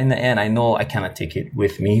 But in the end, I know I cannot take it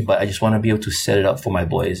with me, but I just want to be able to set it up for my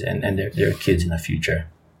boys and their kids in the future.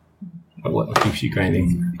 What keeps you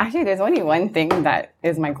grinding? Actually, there's only one thing that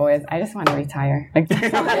is my goal is I just want to retire. Like,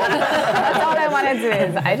 that's all I want to do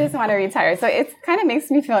is I just want to retire. So it kind of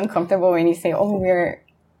makes me feel uncomfortable when you say,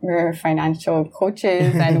 we're financial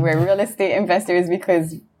coaches and we're real estate investors,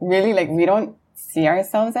 because really, like, we don't see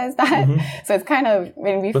ourselves as that. Mm-hmm. So it's kind of,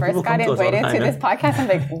 when we first got invited to this podcast, I'm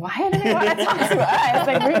like, why do they want to talk to us?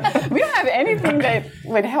 Like, we don't have anything that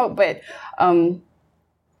would help. But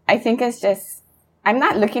I think it's just I'm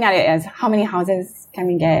not looking at it as how many houses can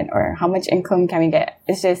we get or how much income can we get.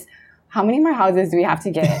 It's just how many more houses do we have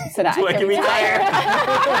to get so that I can retire?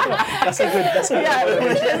 That's a good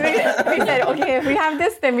we said, okay, if we have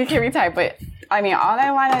this, then we can retire. But I mean, all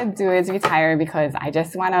I want to do is retire because I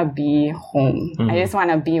just want to be home. I just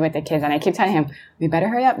want to be with the kids. And I keep telling him, we better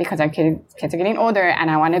hurry up because our kids are getting older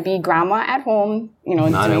and I want to be grandma at home, you know,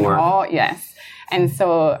 Not doing at work. all, yes. And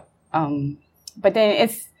so, but then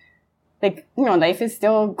it's, like, you know, life is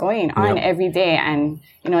still going on every day. And,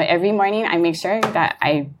 you know, every morning I make sure that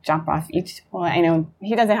I drop off well, I know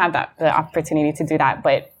he doesn't have the opportunity to do that,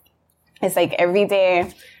 but it's like every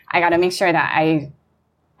day I got to make sure that I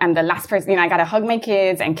am the last person, you know, I got to hug my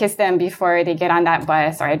kids and kiss them before they get on that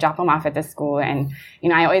bus or I drop them off at the school. And, you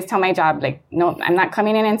know, I always tell my job, like, no, I'm not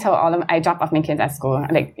coming in until I drop off my kids at school.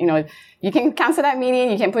 Like, you know, you can cancel that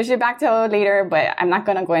meeting, you can push it back till later, but I'm not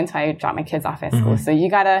going to go until I drop my kids off at school. So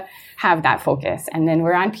you got to have that focus. And then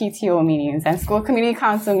we're on PTO meetings and school community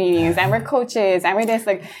council meetings and we're coaches and we're just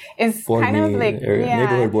like, it's Board kind meeting, of like,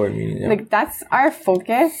 neighborhood board meeting. Yeah. like that's our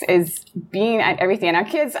focus is being at everything. And our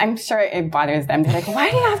kids, I'm sure it bothers them. They're like,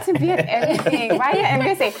 why do you have to be at everything? Why? And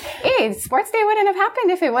we say, hey, sports day wouldn't have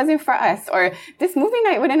happened if it wasn't for us, or this movie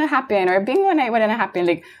night wouldn't have happened, or bingo night wouldn't have happened.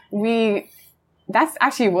 Like that's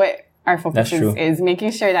actually what our focus is making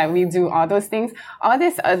sure that we do all those things. All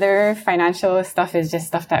this other financial stuff is just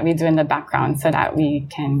stuff that we do in the background so that we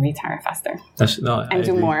can retire faster and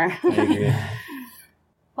do more. I agree.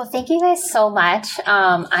 Well, thank you guys so much.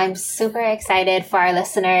 I'm super excited for our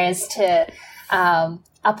listeners to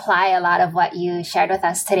apply a lot of what you shared with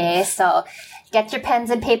us today. So get your pens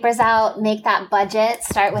and papers out, make that budget,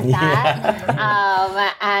 start with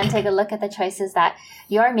that, and take a look at the choices that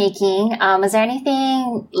you're making. Is there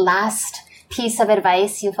anything last piece of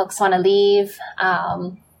advice you folks want to leave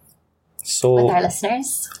with our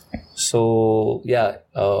listeners? So yeah,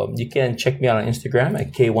 you can check me out on Instagram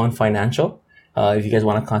at K1 Financial. If you guys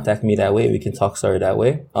want to contact me that way, we can talk sorry that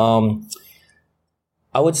way.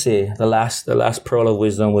 I would say the last pearl of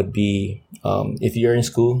wisdom would be, if you're in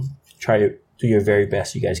school, do your very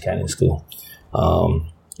best you guys can in school.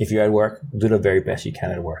 If you're at work, do the very best you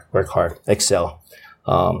can at work. Work hard, excel.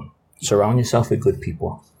 Surround yourself with good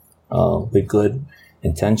people, with good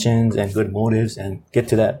intentions and good motives, and get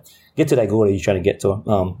to that goal that you're trying to get to.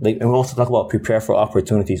 And we also talk about prepare for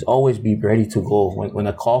opportunities. Always be ready to go when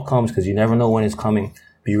a call comes, because you never know when it's coming.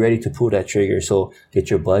 Be ready to pull that trigger. So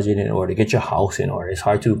get your budget in order, get your house in order. It's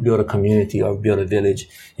hard to build a community or build a village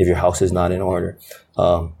if your house is not in order.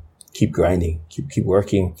 Keep grinding, keep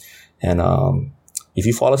working. And if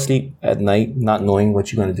you fall asleep at night not knowing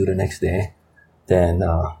what you're going to do the next day, then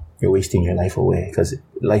you're wasting your life away, because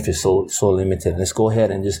life is so limited. Let's go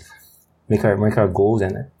ahead and just make our goals,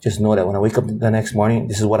 and just know that when I wake up the next morning,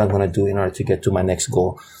 this is what I'm going to do in order to get to my next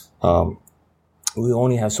goal. We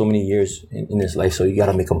only have so many years in this life, so you got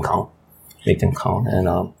to make them count,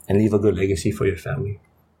 and leave a good legacy for your family.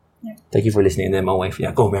 Yeah. Thank you for listening. And then my wife,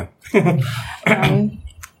 go, ma'am.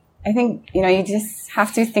 I think, you just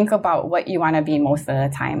have to think about what you want to be most of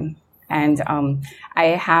the time. And I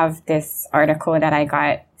have this article that I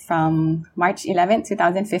got from March 11th,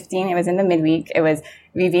 2015. It was in the midweek. It was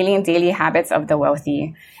Revealing Daily Habits of the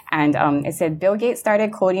Wealthy. And it said, Bill Gates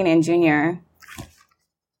started coding in junior.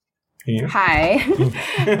 Yeah. Hi.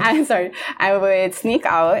 I'm sorry. I would sneak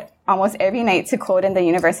out almost every night to code in the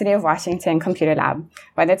University of Washington computer lab.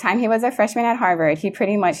 By the time he was a freshman at Harvard, he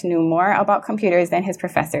pretty much knew more about computers than his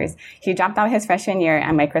professors. He dropped out his freshman year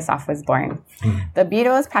and Microsoft was born. The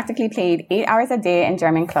Beatles practically played 8 hours a day in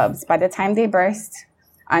German clubs. By the time they burst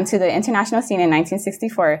onto the international scene in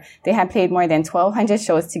 1964, they had played more than 1,200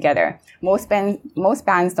 shows together. Most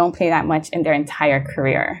bands don't play that much in their entire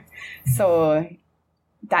career. So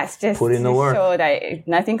that's just put in the work. Show that if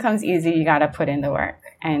nothing comes easy, you got to put in the work.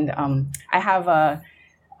 And I have a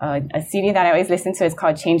CD that I always listen to. It's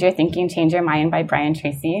called Change Your Thinking, Change Your Mind by Brian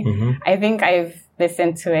Tracy. I think I've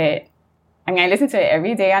listened to it. I mean, I listen to it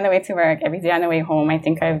every day on the way to work, every day on the way home. I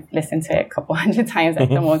think I've listened to it a couple hundred times at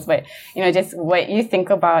the most. But, just what you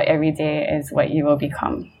think about every day is what you will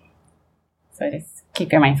become. So just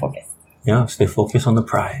keep your mind focused. Yeah, stay focused on the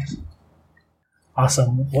prize.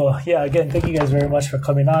 Awesome. Well, again, thank you guys very much for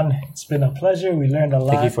coming on. It's been a pleasure. We learned a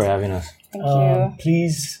lot. Thank you for having us. Thank you.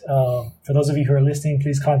 Please, for those of you who are listening,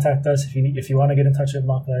 please contact us if you want to get in touch with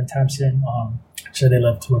Maka and Tamsin. I'm sure they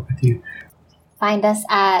love to work with you. Find us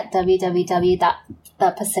at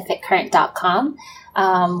www.thepacificcurrent.com.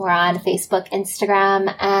 We're on Facebook,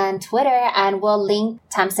 Instagram, and Twitter, and we'll link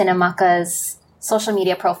Tamsin and Maka's social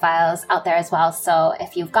media profiles out there as well. So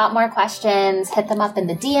if you've got more questions, hit them up in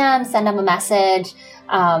the DM, send them a message.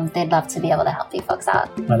 They'd love to be able to help you folks out.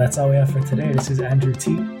 Well, that's all we have for today. This is Andrew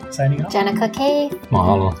T. signing off. Jenica K.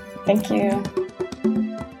 Mahalo. Thank you.